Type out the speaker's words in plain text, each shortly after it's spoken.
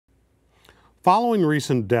Following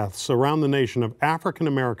recent deaths around the nation of African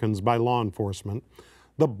Americans by law enforcement,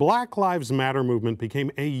 the Black Lives Matter movement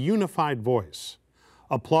became a unified voice,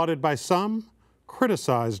 applauded by some,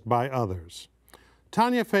 criticized by others.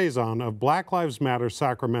 Tanya Faison of Black Lives Matter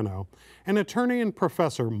Sacramento and attorney and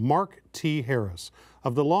professor Mark T. Harris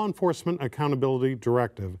of the Law Enforcement Accountability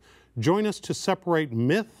Directive join us to separate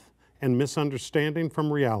myth and misunderstanding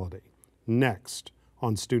from reality. Next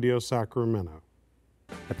on Studio Sacramento.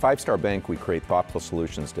 At Five Star Bank, we create thoughtful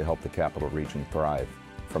solutions to help the Capital Region thrive,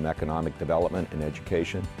 from economic development and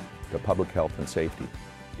education to public health and safety,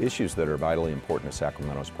 issues that are vitally important to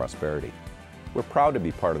Sacramento's prosperity. We're proud to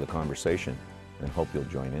be part of the conversation and hope you'll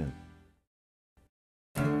join in.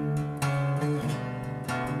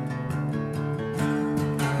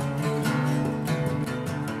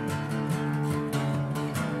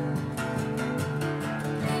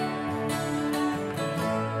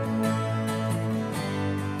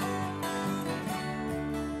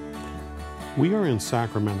 We are in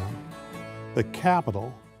Sacramento, the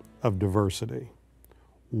capital of diversity.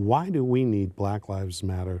 Why do we need Black Lives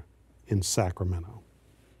Matter in Sacramento?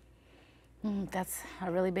 That's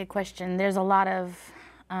a really big question. There's a lot of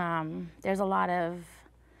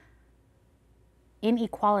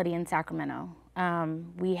inequality in Sacramento.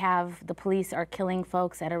 We have the police are killing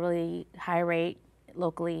folks at a really high rate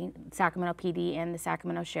locally, Sacramento PD and the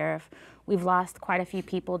Sacramento Sheriff. We've lost quite a few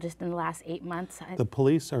people just in the last 8 months. The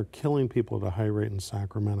police are killing people at a high rate in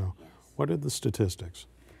Sacramento. Yes. What are the statistics?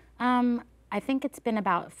 I think it's been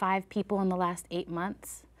about 5 people in the last 8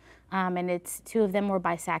 months. And it's 2 of them were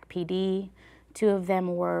by Sac PD, 2 of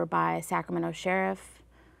them were by Sacramento Sheriff.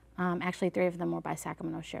 Actually, 3 of them were by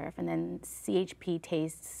Sacramento Sheriff, and then CHP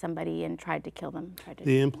tased somebody and tried to kill them.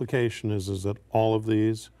 The implication is that all of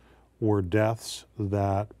these were deaths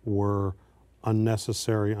that were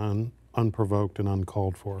unnecessary, unprovoked, and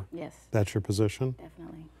uncalled for. Yes. That's your position?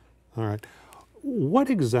 Definitely. All right. What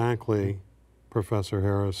exactly, Professor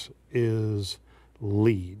Harris, is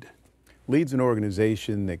LEAD? LEAD's an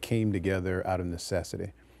organization that came together out of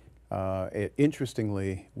necessity.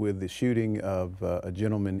 Interestingly, with the shooting of a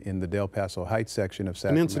gentleman in the Del Paso Heights section of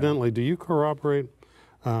Sacramento. And incidentally, do you corroborate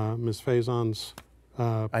Ms. Faison's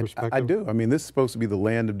perspective? I do. I mean, this is supposed to be the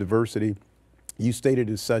land of diversity. You stated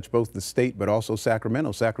as such, both the state but also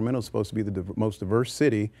Sacramento. Sacramento is supposed to be the most diverse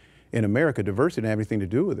city in America. Diversity doesn't have anything to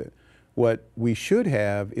do with it. What we should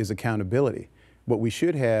have is accountability. What we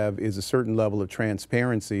should have is a certain level of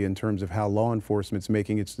transparency in terms of how law enforcement's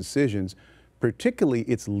making its decisions, particularly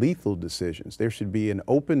its lethal decisions. There should be an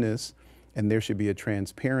openness and there should be a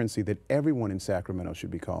transparency that everyone in Sacramento should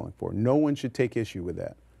be calling for. No one should take issue with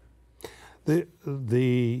that.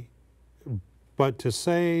 But to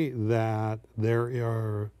say that there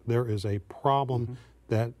is a problem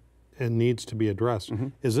that it needs to be addressed,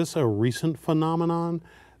 is this a recent phenomenon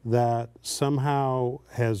that somehow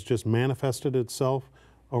has just manifested itself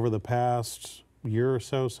over the past year or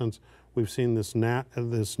so since we've seen this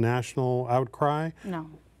national outcry? No.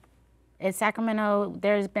 In Sacramento,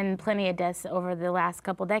 there's been plenty of deaths over the last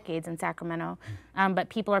couple decades in Sacramento, but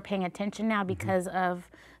people are paying attention now because of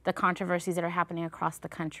the controversies that are happening across the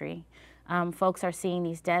country. Folks are seeing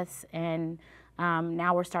these deaths, and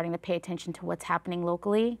now we're starting to pay attention to what's happening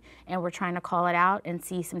locally, and we're trying to call it out and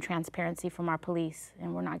see some transparency from our police,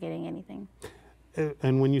 and we're not getting anything.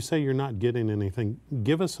 And when you say you're not getting anything,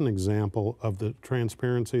 give us an example of the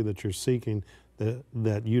transparency that you're seeking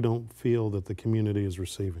that you don't feel that the community is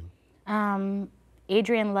receiving.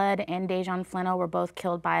 Adrian Ludd and Dejon Fleno were both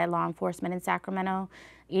killed by law enforcement in Sacramento.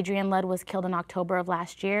 Adrian Ludd was killed in October of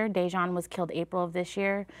last year. Dejon was killed April of this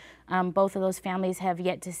year. Both of those families have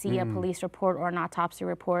yet to see a police report or an autopsy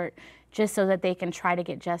report, just so that they can try to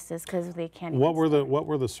get justice, because they can't. What were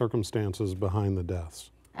the circumstances behind the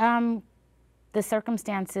deaths? The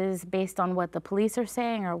circumstances based on what the police are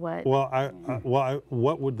saying, or what? Well,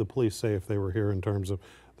 what would the police say if they were here in terms of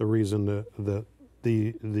the reason that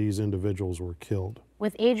these individuals were killed?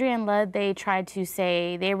 With Adrian Ludd, they tried to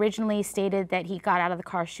say, they originally stated that he got out of the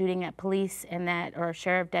car shooting at police and or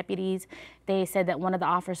sheriff deputies. They said that one of the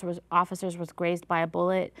officers was grazed by a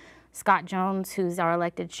bullet. Scott Jones, who's our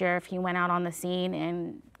elected sheriff, he went out on the scene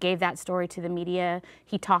and gave that story to the media.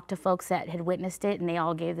 He talked to folks that had witnessed it, and they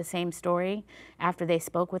all gave the same story after they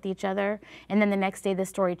spoke with each other. And then the next day, the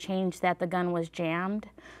story changed that the gun was jammed.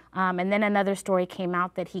 And then another story came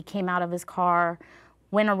out that he came out of his car,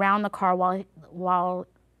 went around the car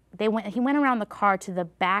he went around the car to the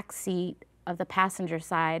back seat of the passenger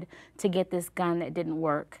side to get this gun that didn't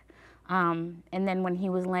work. And then when he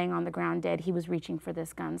was laying on the ground dead, he was reaching for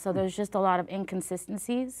this gun. So there's just a lot of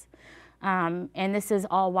inconsistencies. And this is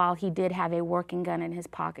all while he did have a working gun in his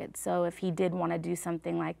pocket. So if he did want to do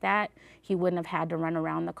something like that, he wouldn't have had to run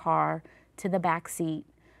around the car to the back seat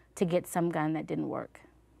to get some gun that didn't work.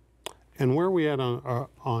 And where are we at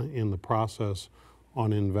in the process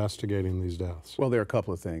on investigating these deaths? Well, there are a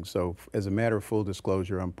couple of things. So as a matter of full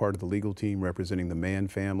disclosure, I'm part of the legal team representing the Mann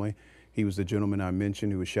family. He was the gentleman I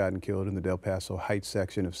mentioned who was shot and killed in the Del Paso Heights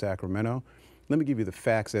section of Sacramento. Let me give you the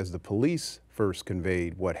facts as the police first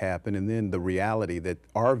conveyed what happened, and then the reality that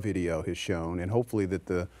our video has shown, and hopefully that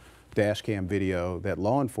the dash cam video that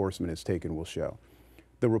law enforcement has taken will show.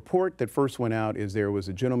 The report that first went out is there was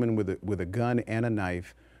a gentleman with a gun and a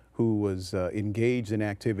knife who was engaged in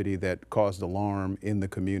activity that caused alarm in the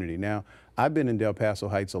community. Now, I've been in Del Paso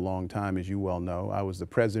Heights a long time, as you well know. I was the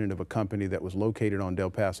president of a company that was located on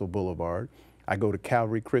Del Paso Boulevard. I go to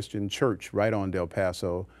Calvary Christian Church right on Del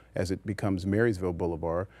Paso as it becomes Marysville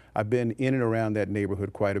Boulevard. I've been in and around that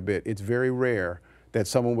neighborhood quite a bit. It's very rare that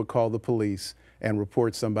someone would call the police and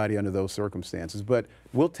report somebody under those circumstances. But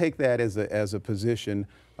we'll take that as a position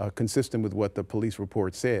consistent with what the police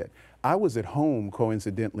report said. I was at home,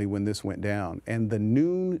 coincidentally, when this went down, and the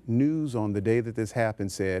noon news on the day that this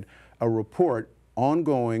happened said a report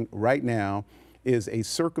ongoing right now is a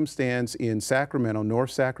circumstance in Sacramento, North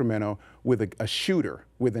Sacramento, with a shooter,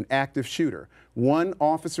 with an active shooter. One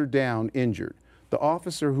officer down, injured. The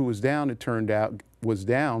officer who was down, it turned out, was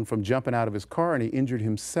down from jumping out of his car, and he injured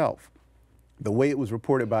himself. The way it was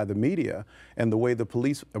reported by the media and the way the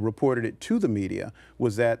police reported it to the media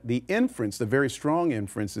was that the inference, the very strong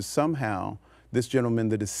inference, is somehow this gentleman,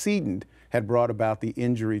 the decedent, had brought about the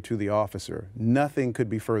injury to the officer. Nothing could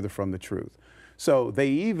be further from the truth. So they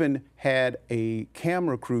even had a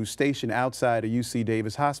camera crew stationed outside of UC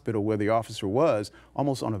Davis Hospital where the officer was,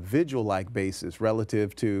 almost on a vigil-like basis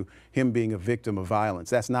relative to him being a victim of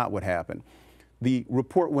violence. That's not what happened. The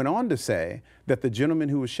report went on to say that the gentleman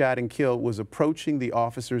who was shot and killed was approaching the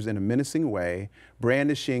officers in a menacing way,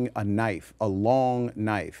 brandishing a knife, a long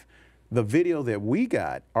knife. The video that we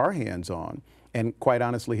got our hands on, and quite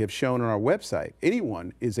honestly have shown on our website,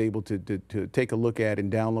 anyone is able to take a look at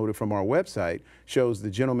and download it from our website, shows the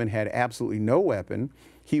gentleman had absolutely no weapon.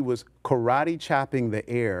 He was karate chopping the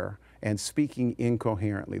air and speaking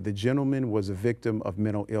incoherently. The gentleman was a victim of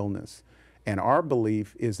mental illness. And our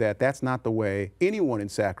belief is that that's not the way anyone in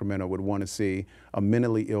Sacramento would want to see a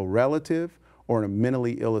mentally ill relative or a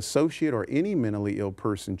mentally ill associate or any mentally ill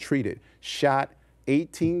person treated. Shot,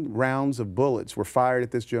 18 rounds of bullets were fired at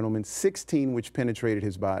this gentleman, 16 which penetrated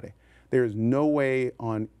his body. There is no way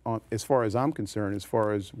as far as I'm concerned, as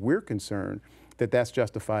far as we're concerned, that that's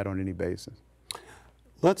justified on any basis.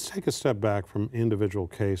 Let's take a step back from individual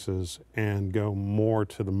cases and go more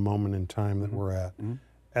to the moment in time that we're at.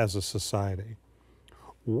 As a society.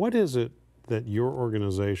 What is it that your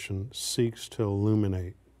organization seeks to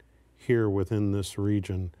illuminate here within this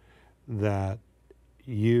region that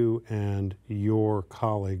you and your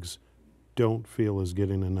colleagues don't feel is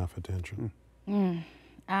getting enough attention?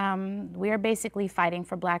 We are basically fighting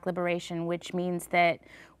for Black liberation, which means that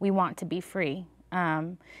we want to be free.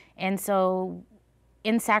 And so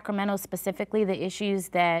in Sacramento specifically, the issues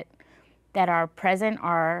that are present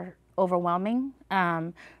are overwhelming.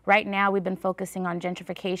 Right now we've been focusing on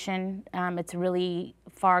gentrification. It's really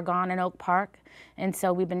far gone in Oak Park, and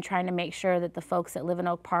so we've been trying to make sure that the folks that live in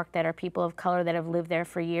Oak Park that are people of color that have lived there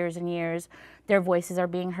for years and years, their voices are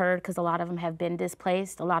being heard because a lot of them have been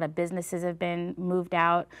displaced. A lot of businesses have been moved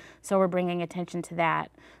out, so we're bringing attention to that.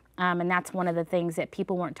 And that's one of the things that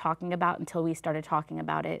people weren't talking about until we started talking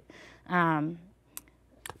about it.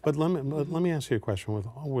 But let me ask you a question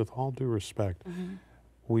with all due respect.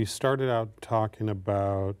 We started out talking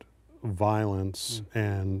about violence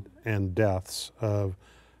and deaths of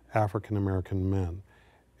African American men,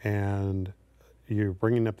 and you're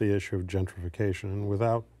bringing up the issue of gentrification, and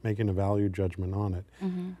without making a value judgment on it,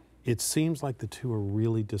 it seems like the two are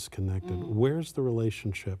really disconnected. Where's the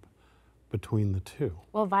relationship between the two?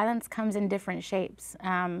 Well, violence comes in different shapes.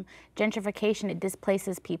 Gentrification, it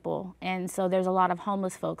displaces people, and so there's a lot of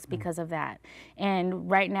homeless folks because of that. And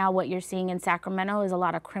right now what you're seeing in Sacramento is a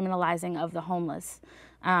lot of criminalizing of the homeless.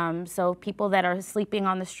 So people that are sleeping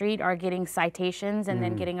on the street are getting citations and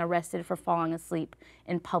then getting arrested for falling asleep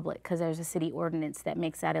in public because there's a city ordinance that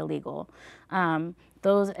makes that illegal.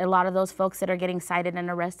 A lot of those folks that are getting cited and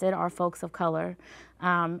arrested are folks of color.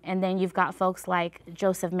 And then you've got folks like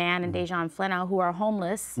Joseph Mann and Dejan Flenow who are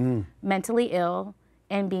homeless, mentally ill,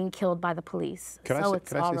 and being killed by the police. Can I say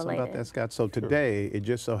something about that, Scott? So today, it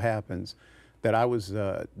just so happens that I was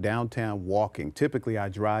downtown walking. Typically, I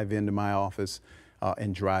drive into my office.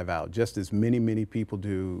 and drive out, just as many people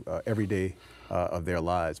do every day of their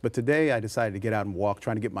lives. But today I decided to get out and walk,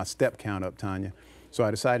 trying to get my step count up, Tanya. So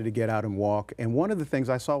I decided to get out and walk, and one of the things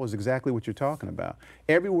I saw was exactly what you're talking about.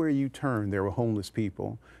 Everywhere you turned, there were homeless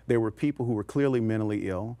people. There were people who were clearly mentally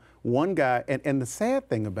ill. One guy, and the sad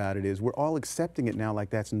thing about it is we're all accepting it now like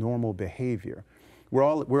that's normal behavior.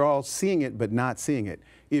 We're all seeing it but not seeing it.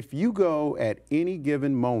 If you go at any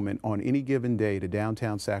given moment on any given day to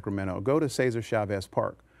downtown Sacramento, go to Cesar Chavez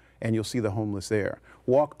Park, and you'll see the homeless there.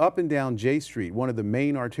 Walk up and down J Street, one of the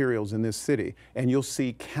main arterials in this city, and you'll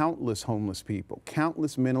see countless homeless people,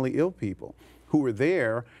 countless mentally ill people who are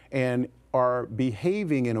there and are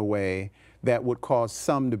behaving in a way that would cause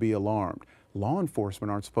some to be alarmed. Law enforcement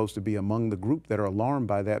aren't supposed to be among the group that are alarmed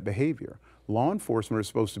by that behavior. Law enforcement are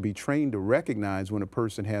supposed to be trained to recognize when a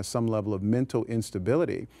person has some level of mental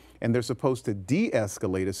instability, and they're supposed to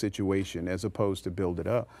de-escalate a situation as opposed to build it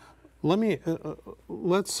up.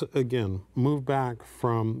 Let's again move back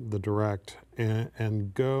from the direct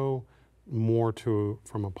and go more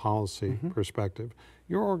from a policy perspective.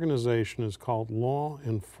 Your organization is called Law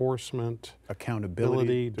Enforcement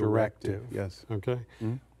Accountability Directive. Yes. Okay.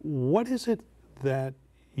 What is it that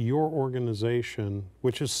your organization,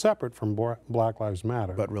 which is separate from Black Lives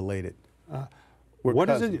Matter, but related? What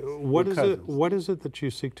is it that you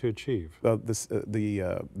seek to achieve?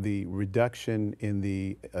 The reduction in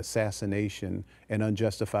the assassination and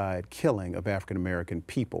unjustified killing of African American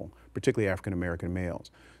people, particularly African American males.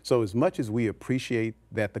 So as much as we appreciate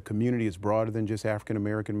that the community is broader than just African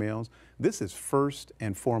American males, this is first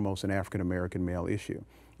and foremost an African American male issue.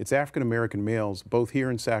 It's African American males, both here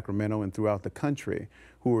in Sacramento and throughout the country,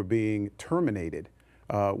 who are being terminated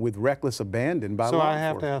with reckless abandon by law enforcement. So I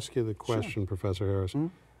have to ask you the question, Professor Harris,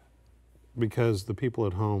 because the people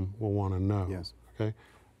at home will want to know. Yes. Okay.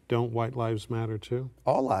 Don't white lives matter too?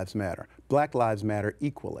 All lives matter. Black lives matter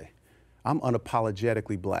equally. I'm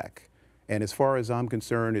unapologetically black. And as far as I'm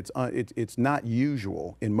concerned, it's not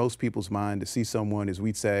usual in most people's mind to see someone, as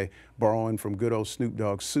we'd say, borrowing from good old Snoop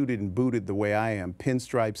Dogg, suited and booted the way I am,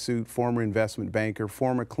 pinstripe suit, former investment banker,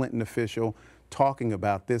 former Clinton official, talking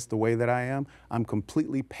about this the way that I am. I'm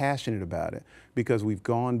completely passionate about it because we've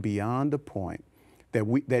gone beyond a point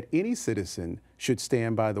that any citizen should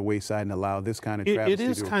stand by the wayside and allow this kind of travesty to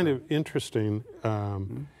occur. It is kind of interesting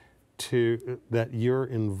that you're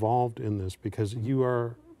involved in this because you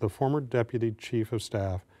are the former Deputy Chief of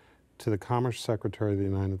Staff to the Commerce Secretary of the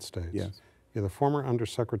United States. Yes. You're the former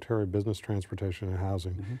Undersecretary of Business, Transportation, and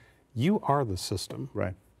Housing. You are the system.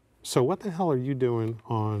 Right. So what the hell are you doing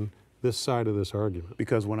on this side of this argument?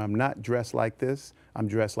 Because when I'm not dressed like this, I'm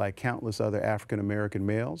dressed like countless other African American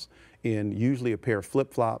males in usually a pair of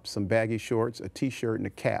flip-flops, some baggy shorts, a t-shirt, and a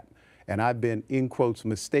cap. And I've been, in quotes,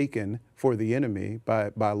 mistaken for the enemy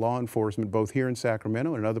by law enforcement, both here in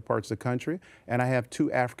Sacramento and in other parts of the country. And I have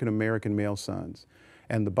 2 African American male sons.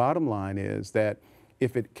 And the bottom line is that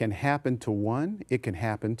if it can happen to one, it can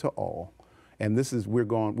happen to all. And this is, we've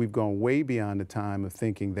gone way beyond the time of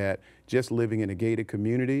thinking that just living in a gated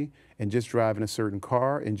community and just driving a certain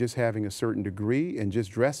car and just having a certain degree and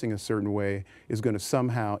just dressing a certain way is going to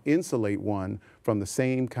somehow insulate one from the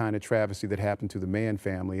same kind of travesty that happened to the Mann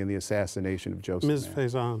family and the assassination of Joseph Ms. Mann.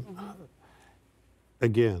 Faison,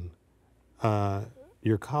 again,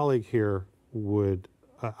 your colleague here would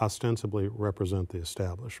ostensibly represent the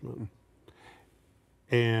establishment.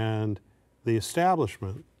 And the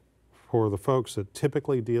establishment, for the folks that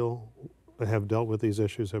typically have dealt with these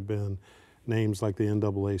issues, have been names like the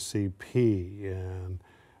NAACP and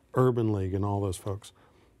Urban League and all those folks.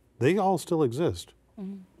 They all still exist.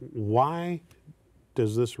 Why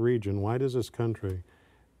does this region, why does this country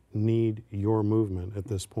need your movement at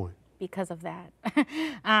this point? Because of that.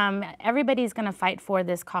 Everybody's going to fight for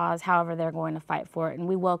this cause, however they're going to fight for it, and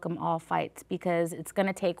we welcome all fights because it's going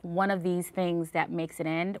to take one of these things that makes it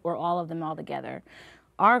end or all of them all together.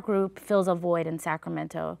 Our group fills a void in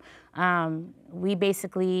Sacramento. We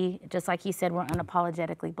basically, just like he said, we're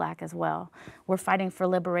unapologetically black as well. We're fighting for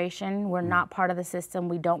liberation. We're not part of the system.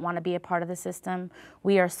 We don't want to be a part of the system.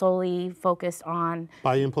 We are solely focused on...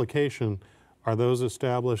 By implication, are those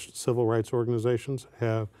established civil rights organizations,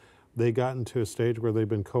 have they gotten to a stage where they've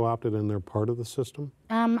been co-opted and they're part of the system?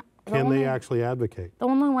 Can they actually advocate? The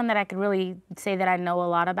only one that I could really say that I know a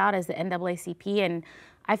lot about is the NAACP, and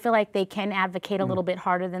I feel like they can advocate a little bit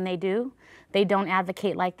harder than they do. They don't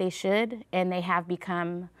advocate like they should, and they have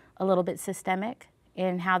become a little bit systemic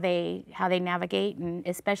in how they navigate, and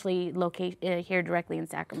especially here directly in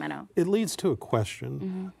Sacramento. It leads to a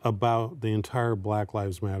question about the entire Black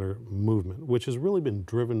Lives Matter movement, which has really been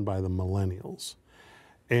driven by the millennials.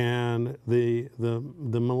 And the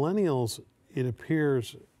millennials it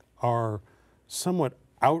appears, are somewhat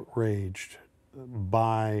outraged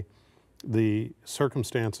by the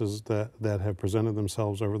circumstances that have presented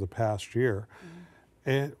themselves over the past year.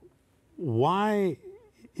 And why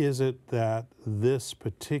is it that this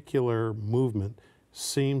particular movement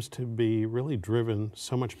seems to be really driven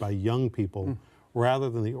so much by young people rather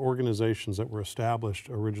than the organizations that were established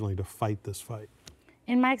originally to fight this fight?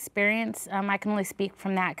 In my experience, I can only speak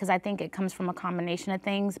from that because I think it comes from a combination of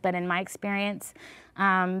things, but in my experience,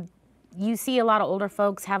 you see a lot of older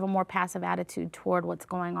folks have a more passive attitude toward what's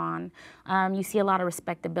going on. You see a lot of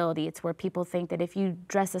respectability. It's where people think that if you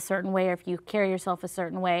dress a certain way or if you carry yourself a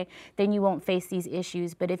certain way, then you won't face these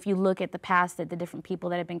issues. But if you look at the past, at the different people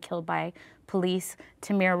that have been killed by police,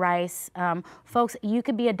 Tamir Rice, folks, you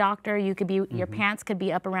could be a doctor, you could be, your pants could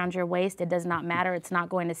be up around your waist. It does not matter. It's not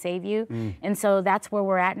going to save you. And so that's where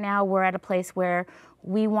we're at now. We're at a place where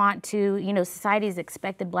we want to, you know, society's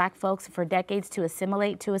expected Black folks for decades to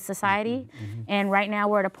assimilate to a society. And right now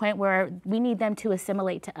we're at a point where we need them to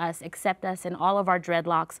assimilate to us, accept us in all of our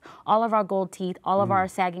dreadlocks, all of our gold teeth, all of our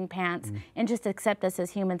sagging pants, and just accept us as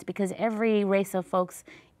humans, because every race of folks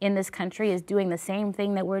in this country is doing the same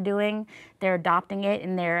thing that we're doing. They're adopting it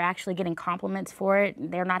and they're actually getting compliments for it.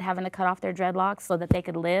 They're not having to cut off their dreadlocks so that they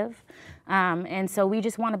could live. And so we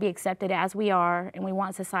just want to be accepted as we are, and we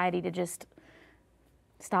want society to just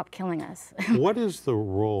stop killing us. What is the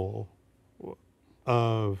role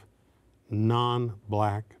of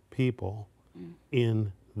non-Black people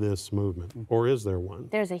in this movement, or is there one?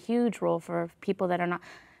 There's a huge role for people that are not.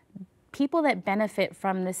 People that benefit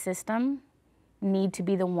from the system need to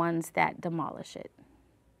be the ones that demolish it.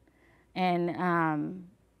 And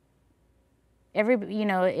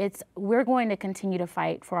we're going to continue to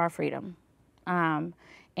fight for our freedom.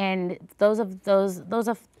 And those of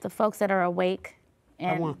the folks that are awake.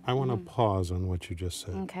 And I want to pause on what you just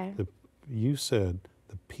said. Okay. You said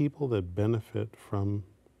the people that benefit from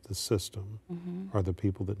the system are the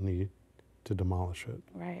people that need to demolish it.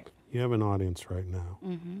 Right. You have an audience right now.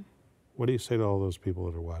 What do you say to all those people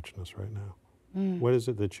that are watching us right now? What is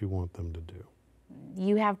it that you want them to do?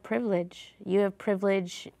 You have privilege. You have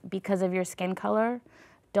privilege because of your skin color.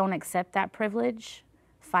 Don't accept that privilege.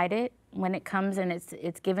 Fight it. When it comes and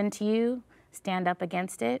it's given to you, stand up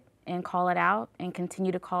against it and call it out and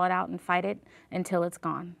continue to call it out and fight it until it's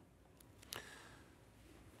gone.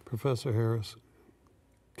 Professor Harris,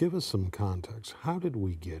 give us some context. How did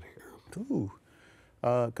we get here?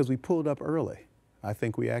 Because we pulled up early. I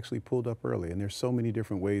think we actually pulled up early, and there's so many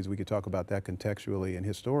different ways we could talk about that contextually and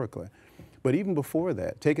historically. But even before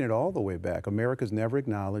that, taking it all the way back, America's never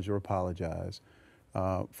acknowledged or apologized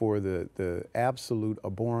for the absolute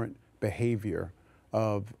abhorrent behavior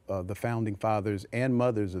of the founding fathers and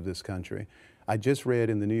mothers of this country. I just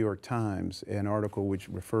read in the New York Times an article which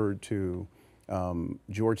referred to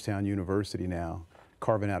Georgetown University now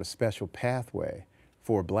carving out a special pathway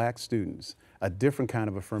for Black students, a different kind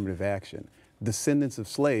of affirmative action. Descendants of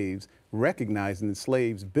slaves, recognizing that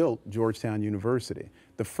slaves built Georgetown University.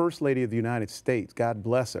 The First Lady of the United States, God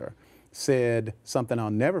bless her, said something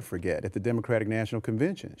I'll never forget at the Democratic National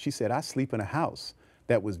Convention. She said, "I sleep in a house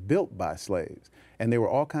that was built by slaves." And there were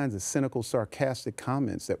all kinds of cynical, sarcastic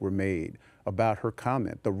comments that were made about her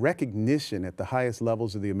comment. The recognition at the highest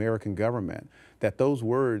levels of the American government that those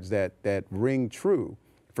words that ring true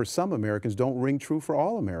for some Americans don't ring true for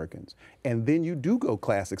all Americans. And then you do go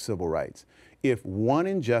classic civil rights. If one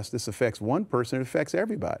injustice affects one person, it affects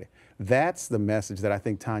everybody. That's the message that I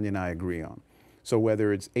think Tanya and I agree on. So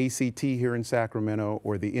whether it's ACT here in Sacramento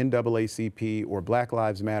or the NAACP or Black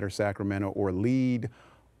Lives Matter Sacramento or LEAD,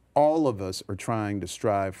 all of us are trying to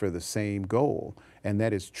strive for the same goal, and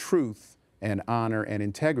that is truth and honor and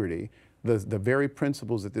integrity. The very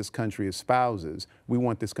principles that this country espouses, we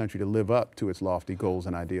want this country to live up to its lofty goals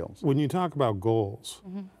and ideals. When you talk about goals,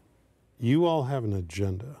 you all have an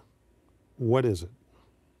agenda. What is it?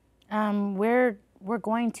 We're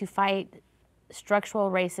going to fight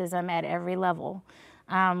structural racism at every level,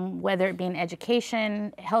 whether it be in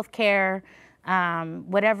education, healthcare,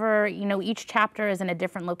 whatever, each chapter is in a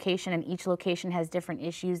different location and each location has different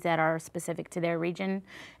issues that are specific to their region.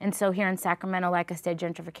 And so here in Sacramento, like I said,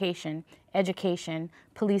 gentrification, education,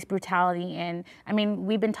 police brutality, and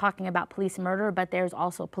we've been talking about police murder, but there's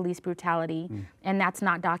also police brutality, and that's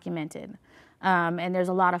not documented. And there's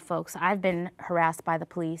a lot of folks. I've been harassed by the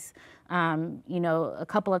police, a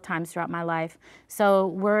couple of times throughout my life. So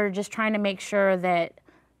we're just trying to make sure that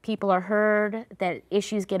people are heard, that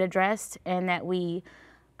issues get addressed, and that we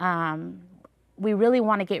really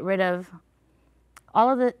want to get rid of all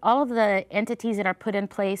of the entities that are put in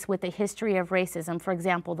place with a history of racism, for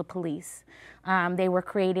example, the police, they were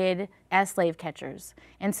created as slave catchers,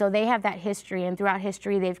 and so they have that history. And throughout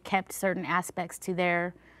history, they've kept certain aspects to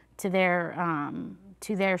their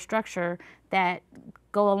structure that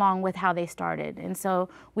go along with how they started. And so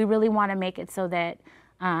we really want to make it so that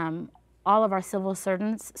all of our civil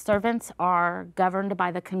servants are governed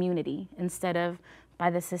by the community instead of by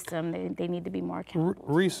the system. They need to be more accountable.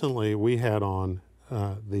 Recently, we had on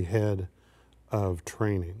the head of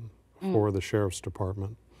training for the Sheriff's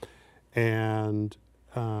Department, and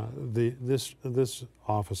this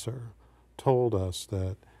officer told us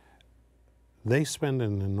that they spend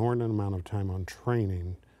an inordinate amount of time on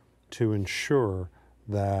training to ensure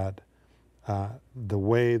that the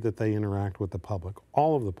way that they interact with the public,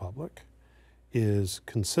 all of the public, is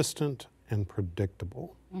consistent and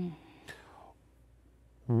predictable.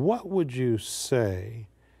 What would you say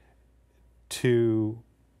to,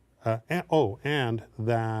 and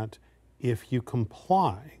that if you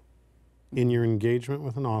comply in your engagement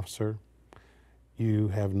with an officer, you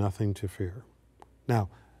have nothing to fear? Now,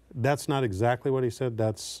 that's not exactly what he said.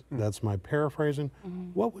 That's my paraphrasing.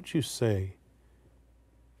 What would you say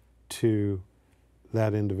to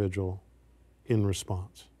that individual in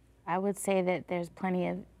response? I would say that there's plenty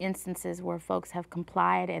of instances where folks have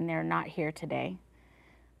complied and they're not here today.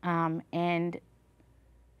 And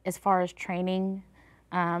as far as training,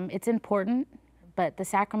 it's important, but the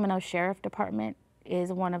Sacramento Sheriff Department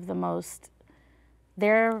is one of the most,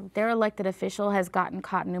 their elected official has gotten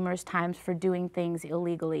caught numerous times for doing things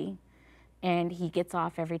illegally, and he gets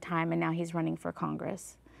off every time, and now he's running for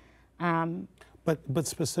Congress. But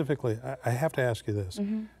specifically, I have to ask you this.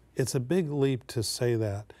 It's a big leap to say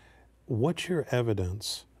that. What's your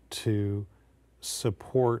evidence to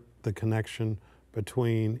support the connection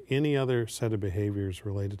between any other set of behaviors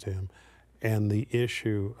related to him and the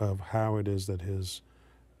issue of how it is that his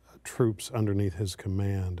troops underneath his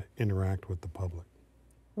command interact with the public?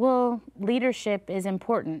 Well, leadership is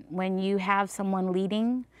important. When you have someone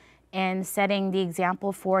leading and setting the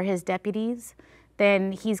example for his deputies,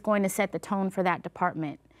 then he's going to set the tone for that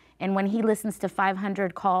department. And when he listens to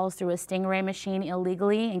 500 calls through a Stingray machine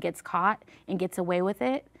illegally and gets caught and gets away with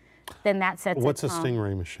it, then that sets a tone. What's a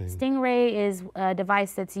Stingray machine? Stingray is a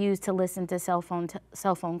device that's used to listen to cell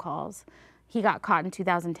phone calls. He got caught in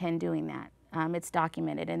 2010 doing that. It's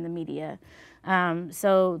documented in the media.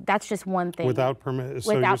 So that's just one thing. Without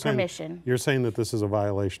permission? Without permission. You're saying that this is a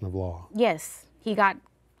violation of law? Yes. He got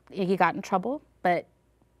in trouble, but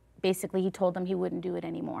basically he told them he wouldn't do it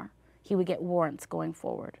anymore. He would get warrants going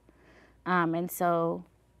forward. And so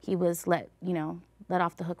he was let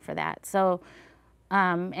off the hook for that. So,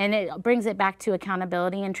 and it brings it back to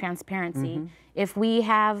accountability and transparency. If we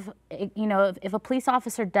have, if a police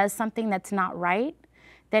officer does something that's not right,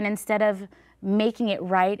 then instead of making it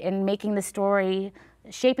right and making the story,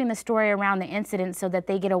 shaping the story around the incident so that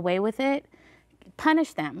they get away with it,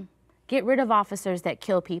 punish them. Get rid of officers that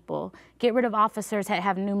kill people. Get rid of officers that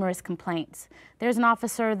have numerous complaints. There's an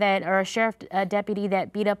officer or a sheriff deputy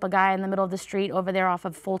that beat up a guy in the middle of the street over there off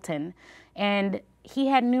of Fulton. And he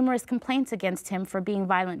had numerous complaints against him for being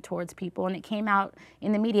violent towards people. And it came out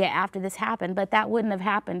in the media after this happened, but that wouldn't have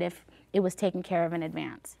happened if it was taken care of in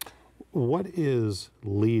advance. What is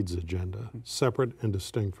LEAD's agenda, separate and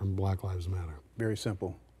distinct from Black Lives Matter? Very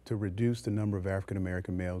simple. To reduce the number of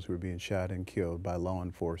African-American males who are being shot and killed by law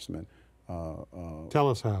enforcement. Tell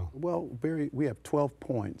us how. Well, we have 12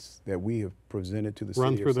 points that we have presented to the city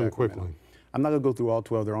of Sacramento. Run through them quickly. I'm not going to go through all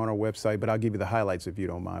 12. They're on our website, but I'll give you the highlights if you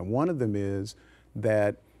don't mind. One of them is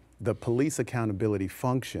that the police accountability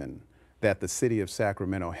function that the city of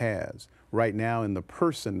Sacramento has right now in the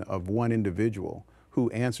person of one individual who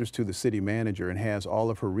answers to the city manager and has all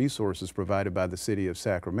of her resources provided by the city of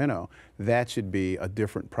Sacramento, that should be a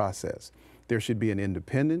different process. There should be an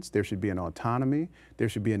independence, there should be an autonomy, there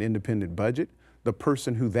should be an independent budget. The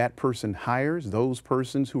person who that person hires, those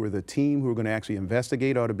persons who are the team who are going to actually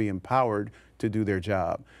investigate ought to be empowered to do their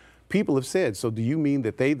job. People have said, so do you mean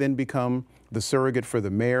that they then become the surrogate for the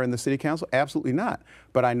mayor and the city council? Absolutely not.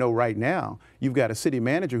 But I know right now you've got a city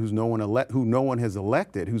manager who no one has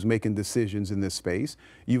elected who's making decisions in this space.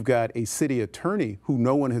 You've got a city attorney who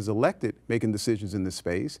no one has elected making decisions in this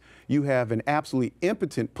space. You have an absolutely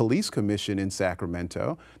impotent police commission in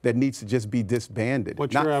Sacramento that needs to just be disbanded.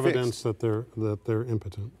 What's your evidence that they're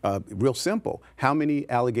impotent? Real simple. How many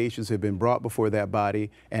allegations have been brought before that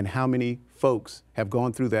body, and how many folks have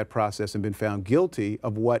gone through that process and been found guilty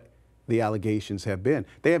of what the allegations have been?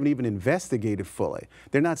 They haven't even investigated fully.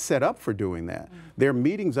 They're not set up for doing that. Their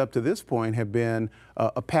meetings up to this point have been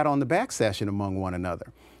a pat on the back session among one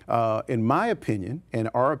another. In my opinion, and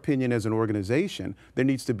our opinion as an organization, there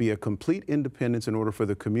needs to be a complete independence in order for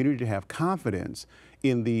the community to have confidence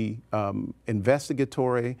in the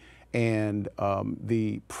investigatory and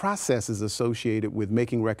the processes associated with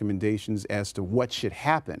making recommendations as to what should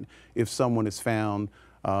happen if someone is found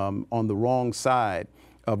on the wrong side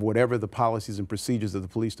of whatever the policies and procedures of the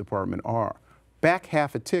police department are. Back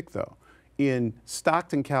half a tick though. In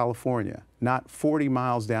Stockton, California, not 40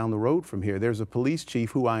 miles down the road from here, there's a police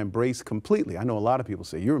chief who I embrace completely. I know a lot of people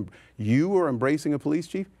say, you are embracing a police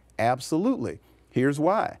chief? Absolutely. Here's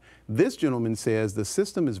why. This gentleman says the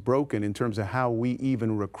system is broken in terms of how we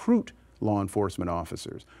even recruit law enforcement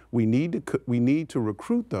officers. We need to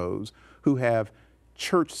recruit those who have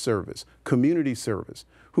church service, community service,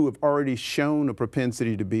 who have already shown a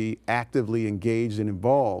propensity to be actively engaged and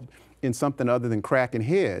involved in something other than cracking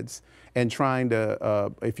heads and trying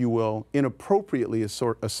to, if you will, inappropriately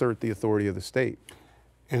assert the authority of the state.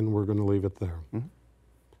 And we're going to leave it there. Mm-hmm.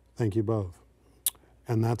 Thank you both.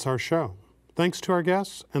 And that's our show. Thanks to our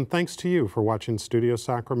guests, and thanks to you for watching Studio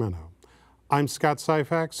Sacramento. I'm Scott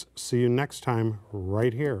Syphax. See you next time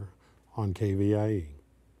right here on KVIE.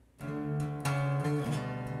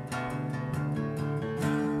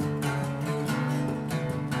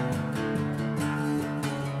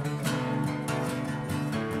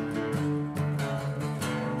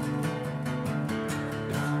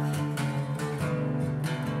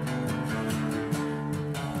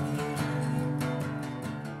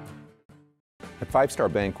 At Five Star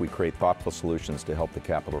Bank, we create thoughtful solutions to help the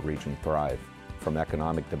Capital Region thrive, from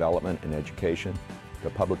economic development and education to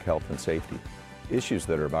public health and safety, issues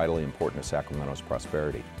that are vitally important to Sacramento's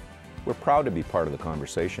prosperity. We're proud to be part of the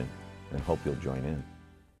conversation and hope you'll join in.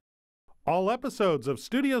 All episodes of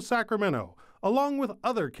Studio Sacramento, along with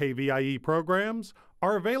other KVIE programs,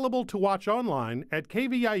 are available to watch online at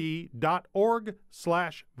kvie.org/video.